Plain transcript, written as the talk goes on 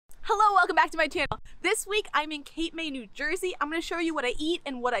Hello, welcome back to my channel. This week I'm in Cape May, New Jersey. I'm going to show you what I eat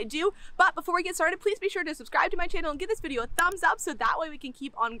and what I do. But before we get started, please be sure to subscribe to my channel and give this video a thumbs up so that way we can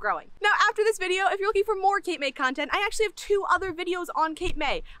keep on growing. Now after this video, if you're looking for more Cape May content, I actually have 2 other videos on Cape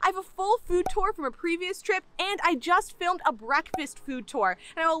May. I have a full food tour from a previous trip and I just filmed a breakfast food tour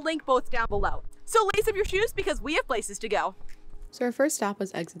and I will link both down below. So lace up your shoes because we have places to go. So our first stop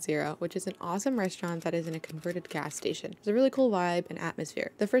was Exit Zero, which is an awesome restaurant that is in a converted gas station. It's a really cool vibe and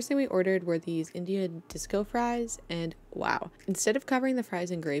atmosphere. The first thing we ordered were these Indian disco fries, and wow. Instead of covering the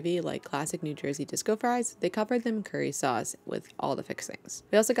fries in gravy like classic New Jersey disco fries, they covered them in curry sauce with all the fixings.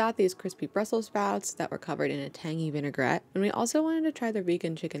 We also got these crispy Brussels sprouts that were covered in a tangy vinaigrette, and we also wanted to try the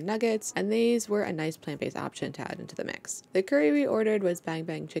vegan chicken nuggets, and these were a nice plant-based option to add into the mix. The curry we ordered was Bang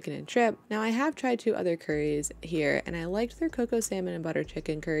Bang chicken and shrimp. Now I have tried 2 other curries here, and I liked their cocoa salmon and butter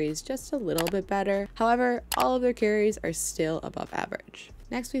chicken curries just a little bit better. However, all of their curries are still above average.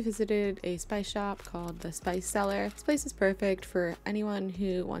 Next, we visited a spice shop called the Spice Cellar. This place is perfect for anyone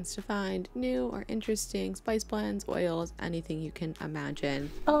who wants to find new or interesting spice blends, oils, anything you can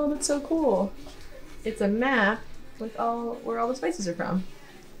imagine. Oh, that's so cool. It's a map with where all the spices are from.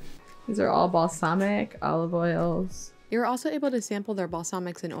 These are all balsamic, olive oils. You were also able to sample their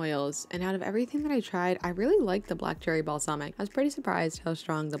balsamics and oils, and out of everything that I tried, I really liked the black cherry balsamic. I was pretty surprised how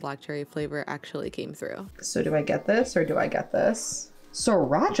strong the black cherry flavor actually came through. So do I get this or do I get this?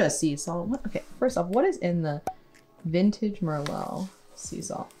 Sriracha sea salt. Okay, first off, what is in the vintage Merlot sea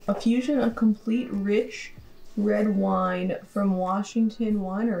salt? A fusion of complete rich red wine from Washington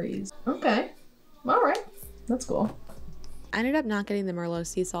wineries. Okay, all right, that's cool. I ended up not getting the Merlot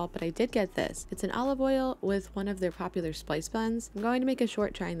sea salt, but I did get this. It's an olive oil with one of their popular spice blends. I'm going to make a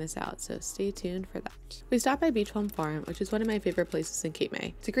short trying this out, so stay tuned for that. We stopped by Beach Plum Farm, which is one of my favorite places in Cape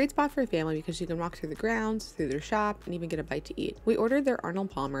May. It's a great spot for a family because you can walk through the grounds, through their shop, and even get a bite to eat. We ordered their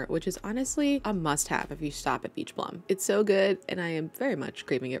Arnold Palmer, which is honestly a must-have if you stop at Beach Plum. It's so good, and I am very much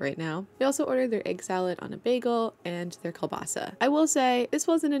craving it right now. We also ordered their egg salad on a bagel and their kielbasa. I will say, this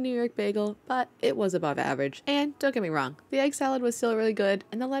wasn't a New York bagel, but it was above average. And don't get me wrong, the egg salad was still really good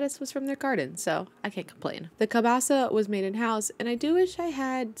and the lettuce was from their garden, so I can't complain. The kielbasa was made in-house and I do wish I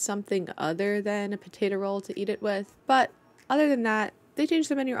had something other than a potato roll to eat it with, but other than that, they change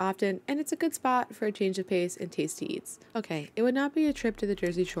the menu often and it's a good spot for a change of pace and tasty eats. Okay, it would not be a trip to the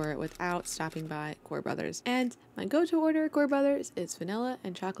Jersey Shore without stopping by Gore Brothers, and my go-to order at Gore Brothers is vanilla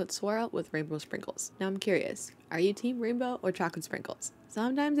and chocolate swirl with rainbow sprinkles. Now I'm curious, are you team rainbow or chocolate sprinkles?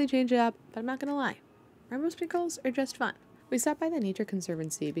 Sometimes they change it up, but I'm not gonna lie, rainbow sprinkles are just fun. We stopped by the Nature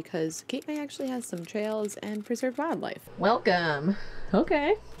Conservancy because Cape May actually has some trails and preserved wildlife. Welcome.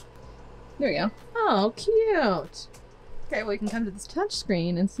 Okay. There we go. Oh, cute. Okay, well you can come to this touch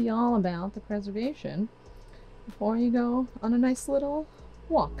screen and see all about the preservation before you go on a nice little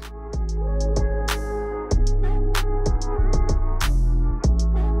walk.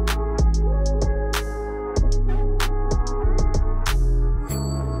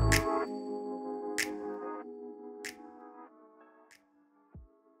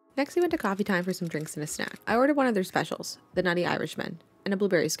 Next, we went to Coffee Time for some drinks and a snack. I ordered one of their specials, the Nutty Irishman, and a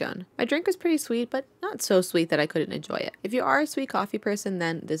blueberry scone. My drink was pretty sweet, but not so sweet that I couldn't enjoy it. If you are a sweet coffee person,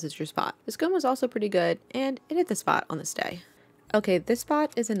 then this is your spot. The scone was also pretty good, and it hit the spot on this day. Okay, this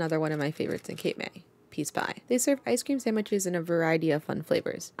spot is another one of my favorites in Cape May. Peace Pie. They serve ice cream sandwiches in a variety of fun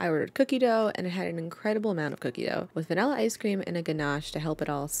flavors. I ordered cookie dough and it had an incredible amount of cookie dough with vanilla ice cream and a ganache to help it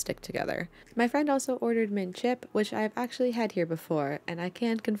all stick together. My friend also ordered mint chip, which I've actually had here before and I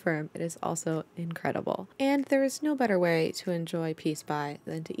can confirm it is also incredible. And there is no better way to enjoy Peace Pie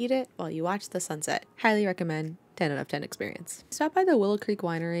than to eat it while you watch the sunset. Highly recommend. 10 out of 10 experience. I stopped by the Willow Creek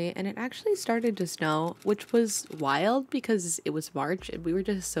Winery and it actually started to snow, which was wild because it was March and we were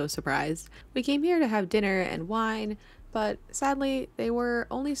just so surprised. We came here to have dinner and wine, but sadly they were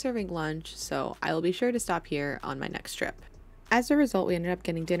only serving lunch, so I will be sure to stop here on my next trip. As a result, we ended up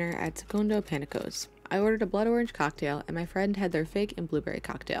getting dinner at Secondo Panicos. I ordered a blood orange cocktail and my friend had their fig and blueberry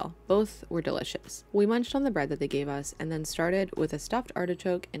cocktail. Both were delicious. We munched on the bread that they gave us and then started with a stuffed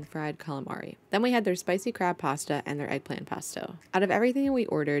artichoke and fried calamari. Then we had their spicy crab pasta and their eggplant pesto. Out of everything we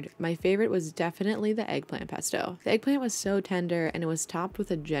ordered, my favorite was definitely the eggplant pesto. The eggplant was so tender and it was topped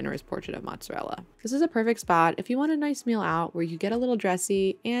with a generous portion of mozzarella. This is a perfect spot if you want a nice meal out where you get a little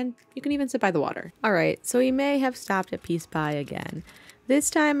dressy and you can even sit by the water. Alright, so we may have stopped at Peace Pie again. This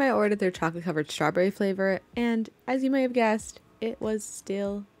time I ordered their chocolate covered strawberry flavor and as you may have guessed, it was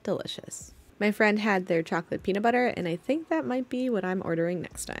still delicious. My friend had their chocolate peanut butter and I think that might be what I'm ordering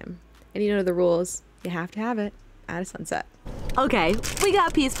next time. And you know the rules, you have to have it at a sunset. Okay, we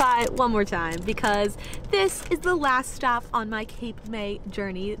got peace pie one more time because this is the last stop on my Cape May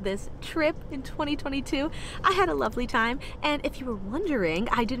journey, this trip in 2022. I had a lovely time, and if you were wondering,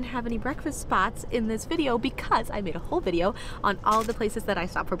 I didn't have any breakfast spots in this video because I made a whole video on all the places that I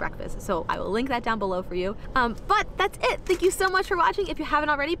stopped for breakfast, so I will link that down below for you. But that's it. Thank you so much for watching. If you haven't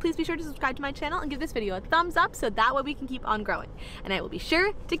already, please be sure to subscribe to my channel and give this video a thumbs up so that way we can keep on growing. And I will be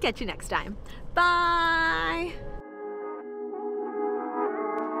sure to catch you next time. Bye!